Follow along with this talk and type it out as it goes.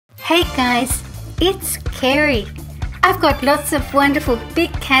Hey guys, it's Kerry. I've got lots of wonderful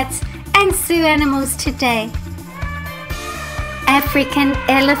big cats and zoo animals today. African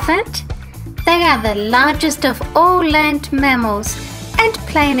elephant. They are the largest of all land mammals and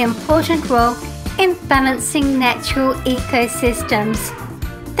play an important role in balancing natural ecosystems.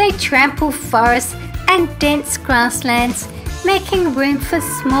 They trample forests and dense grasslands, making room for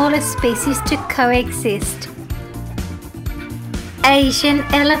smaller species to coexist. Asian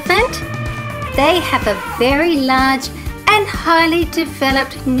elephant. They have a very large and highly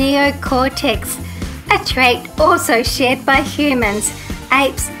developed neocortex, a trait also shared by humans,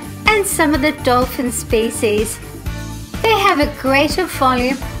 apes, and some of the dolphin species. They have a greater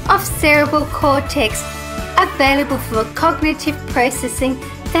volume of cerebral cortex available for cognitive processing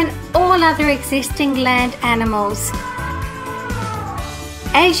than all other existing land animals.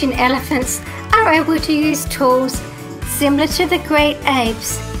 Asian elephants are able to use tools similar to the great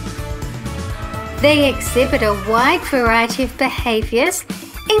apes. They exhibit a wide variety of behaviours,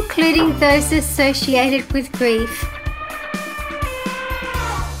 including those associated with grief.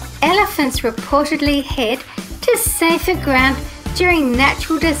 Elephants reportedly head to safer ground during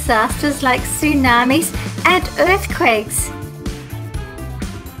natural disasters like tsunamis and earthquakes.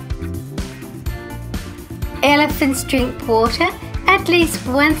 Elephants drink water at least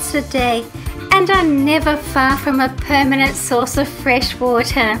once a day and are never far from a permanent source of fresh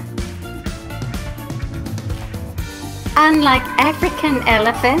water. Unlike African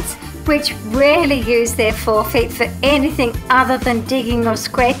elephants, which rarely use their forefeet for anything other than digging or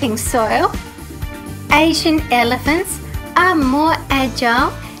scraping soil, Asian elephants are more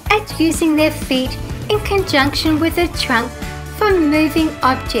agile at using their feet in conjunction with their trunk for moving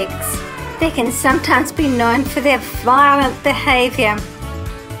objects. They can sometimes be known for their violent behaviour.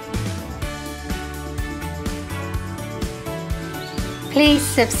 Please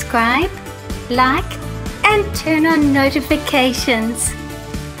subscribe, like, and turn on notifications.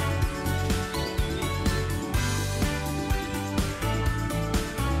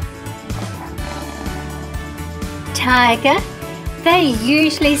 Tiger. They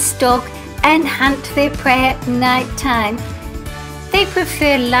usually stalk and hunt their prey at night time. They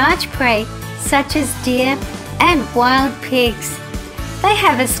prefer large prey such as deer and wild pigs. They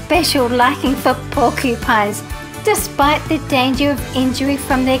have a special liking for porcupines, despite the danger of injury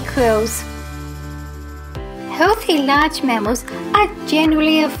from their quills. Healthy large mammals are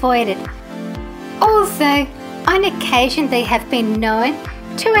generally avoided, although on occasion they have been known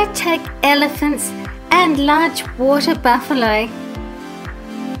to attack elephants and large water buffalo.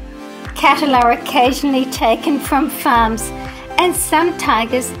 Cattle are occasionally taken from farms, and some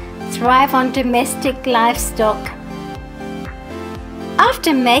tigers thrive on domestic livestock.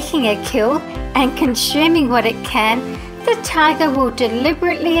 After making a kill and consuming what it can, the tiger will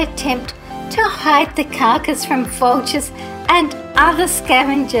deliberately attempt to hide the carcass from vultures and other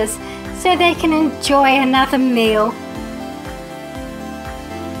scavengers so they can enjoy another meal.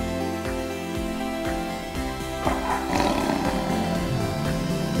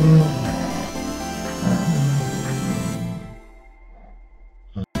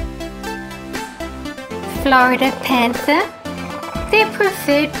 Florida panther. Their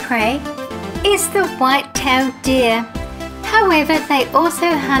preferred prey is the white-tailed deer. However, they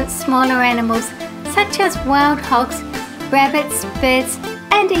also hunt smaller animals such as wild hogs, rabbits, birds,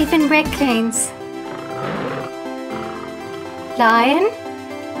 and even raccoons. Lion.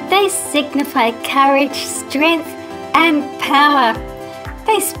 They signify courage, strength, and power.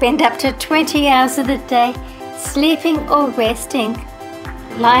 They spend up to 20 hours of the day sleeping or resting.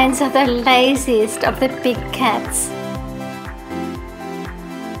 Lions are the laziest of the big cats.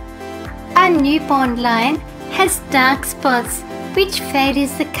 A newborn lion has dark spots which fade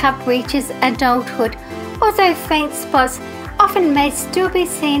as the cub reaches adulthood, although faint spots often may still be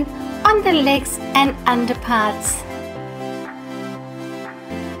seen on the legs and underparts.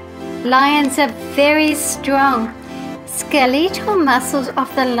 Lions are very strong. Skeletal muscles of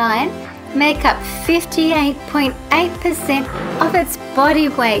the lion make up 58.8% of its body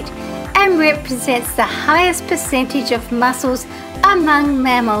weight and represents the highest percentage of muscles among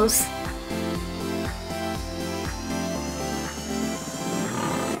mammals.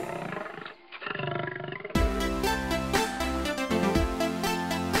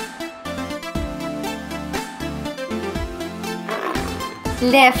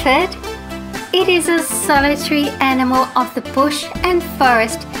 Leopard. It is a solitary animal of the bush and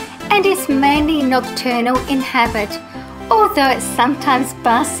forest and is mainly nocturnal in habit, although it sometimes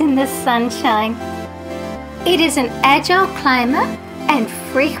basks in the sunshine. It is an agile climber and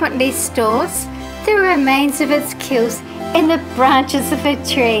frequently stores the remains of its kills in the branches of a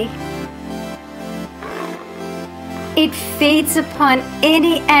tree. It feeds upon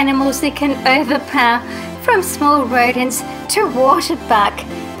any animals it can overpower, from small rodents to water buck,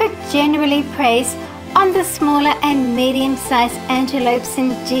 but generally preys on the smaller and medium-sized antelopes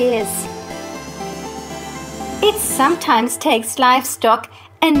and deers. It sometimes takes livestock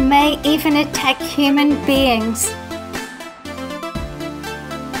and may even attack human beings.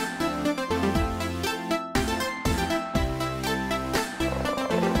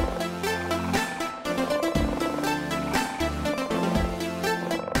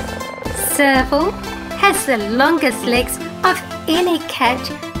 Serval has the longest legs of any cat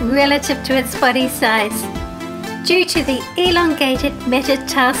relative to its body size, due to the elongated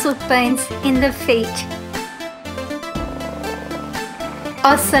metatarsal bones in the feet.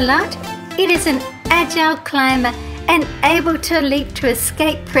 Ocelot, it is an agile climber and able to leap to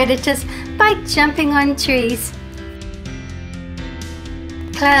escape predators by jumping on trees.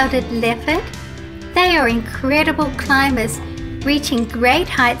 Clouded leopard, they are incredible climbers, reaching great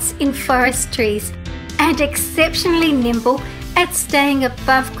heights in forest trees, and exceptionally nimble at staying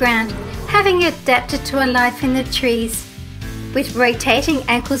above ground, having adapted to a life in the trees, with rotating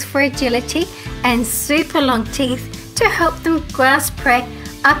ankles for agility and super long teeth to help them grasp prey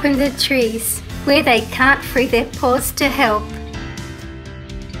up in the trees where they can't free their paws to help.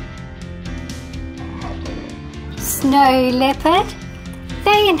 Snow leopard,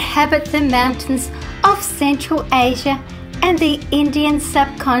 they inhabit the mountains of Central Asia and the Indian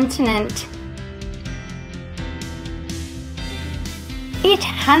subcontinent. It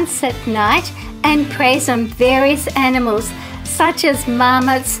hunts at night and preys on various animals such as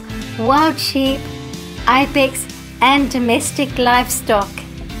marmots, wild sheep, ibex, and domestic livestock.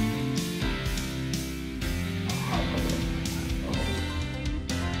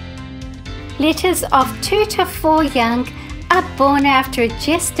 Litters of 2 to 4 young are born after a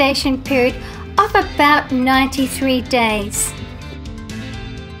gestation period of about 93 days.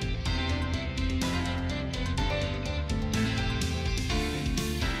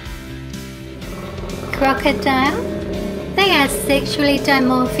 Crocodile, they are sexually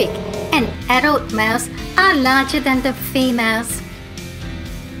dimorphic, and adult males are larger than the females.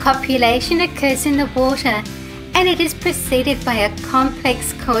 Copulation occurs in the water, and it is preceded by a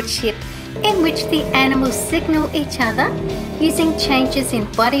complex courtship in which the animals signal each other using changes in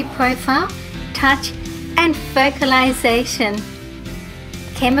body profile, touch, and vocalization.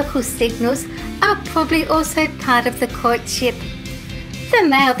 Chemical signals are probably also part of the courtship. The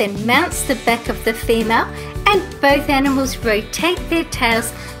male then mounts the back of the female, and both animals rotate their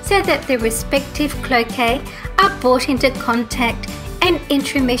tails so that their respective cloacae are brought into contact, and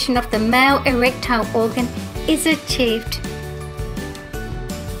intromission of the male erectile organ is achieved.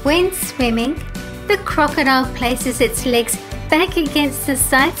 When swimming, the crocodile places its legs back against the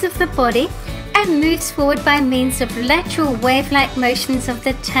sides of the body and moves forward by means of lateral wave-like motions of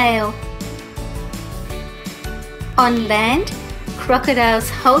the tail. On land, crocodiles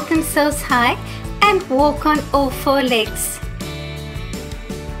hold themselves high and walk on all 4 legs.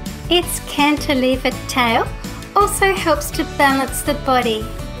 Its cantilevered tail also helps to balance the body.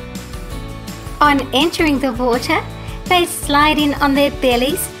 On entering the water, they slide in on their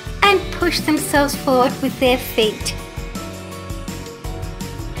bellies and push themselves forward with their feet.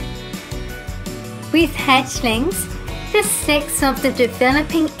 With hatchlings, the sex of the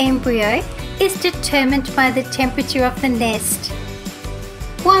developing embryo is determined by the temperature of the nest.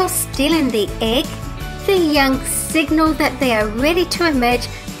 While still in the egg, the young signal that they are ready to emerge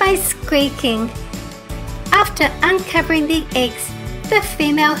by squeaking. After uncovering the eggs, the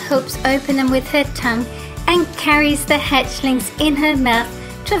female helps open them with her tongue and carries the hatchlings in her mouth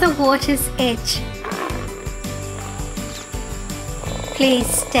to the water's edge. Please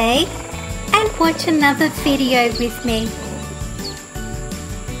stay and watch another video with me.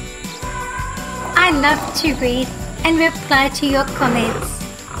 I love to read and reply to your comments.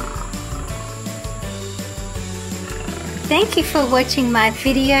 Thank you for watching my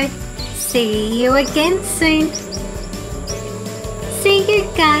video. See you again soon. See you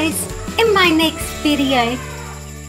guys in my next video.